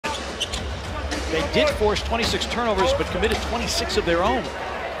They did force 26 turnovers, but committed 26 of their own.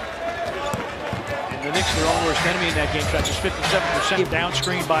 And the Knicks, their own worst enemy in that game, shot just 57%. Down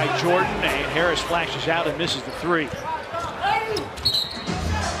screen by Jordan, and Harris flashes out and misses the three. And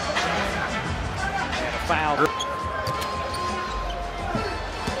a foul.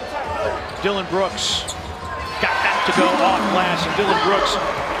 Dillon Brooks got that to go off glass, and Dillon Brooks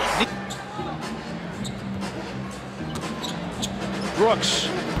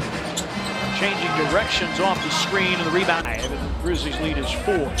changing directions off the screen, and the rebound. And the Grizzlies lead is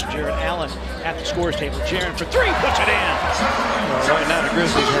 4. Jarrett Allen at the scores table. Jarrett for 3, puts it in. Well, right now the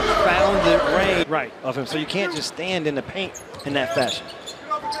Grizzlies have found the range of him, so you can't just stand in the paint in that fashion.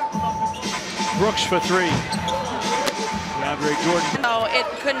 Brooks for 3. Jordan. No, it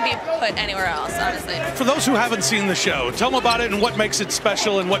couldn't be put anywhere else, honestly. For those who haven't seen the show, tell them about it and what makes it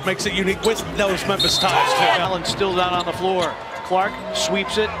special and what makes it unique with those Memphis ties. Allen still down on the floor. Clark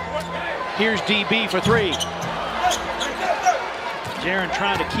sweeps it. Here's DB for 3. Jaren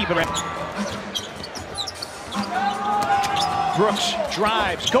trying to keep it around. Brooks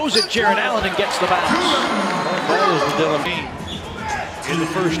drives, goes at Jarrett Allen and gets the bounce. That is the Dillon in the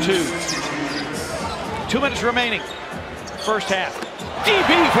first 2. 2 minutes remaining. First half.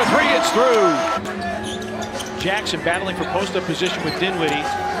 DB for 3, it's through. Jackson battling for post-up position with Dinwiddie.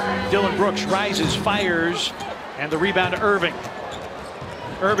 Dillon Brooks rises, fires, and the rebound to Irving.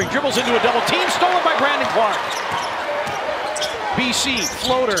 Irving dribbles into a double team, stolen by Brandon Clark. BC,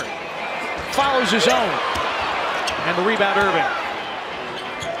 floater, follows his own, and the rebound Irving.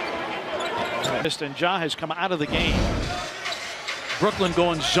 And Ja has come out of the game. Brooklyn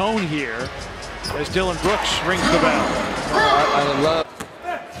going zone here as Dillon Brooks rings the bell. I love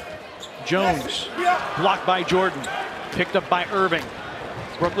Jones, blocked by Jordan, picked up by Irving.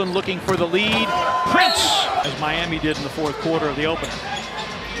 Brooklyn looking for the lead. Prince, as Miami did in the fourth quarter of the opener.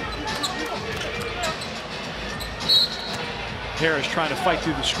 Harris trying to fight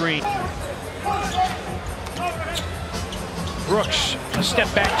through the screen. Brooks, a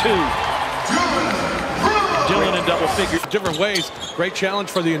step back 2. Dillon in double figures. Different ways. Great challenge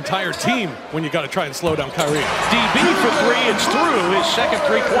for the entire team when you got to try and slow down Kyrie. DB for 3, it's through. His second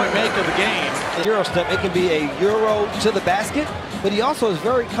 3-point make of the game. the Euro step. It can be a Euro to the basket, but he also is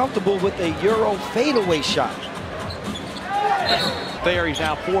very comfortable with a Euro fadeaway shot. There, he's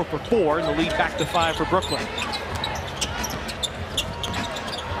now 4 for 4, and the lead back to 5 for Brooklyn.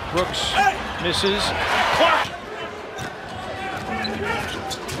 Brooks misses. Clark.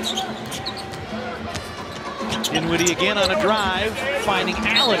 Dinwiddie again on a drive, finding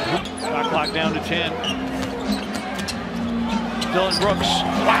Allen. Shot clock down to 10. Dillon Brooks.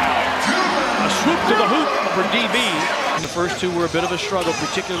 Wow! A swoop to the hoop for DB. And the first two were a bit of a struggle,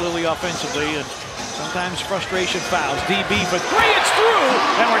 particularly offensively, and sometimes frustration fouls. DB for 3, it's through,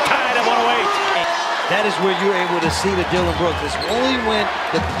 and we're tied at 108. That is where you're able to see the Dillon Brooks. It's only when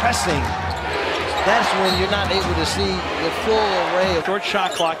the pressing, that's when you're not able to see the full array of. Short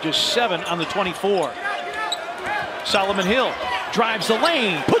shot clock, just 7 on the 24. Solomon Hill drives the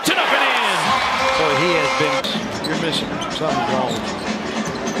lane, puts it up and in. So he has been. You're missing something wrong.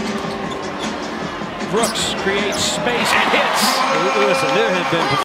 Brooks creates space and hits. Listen, there has been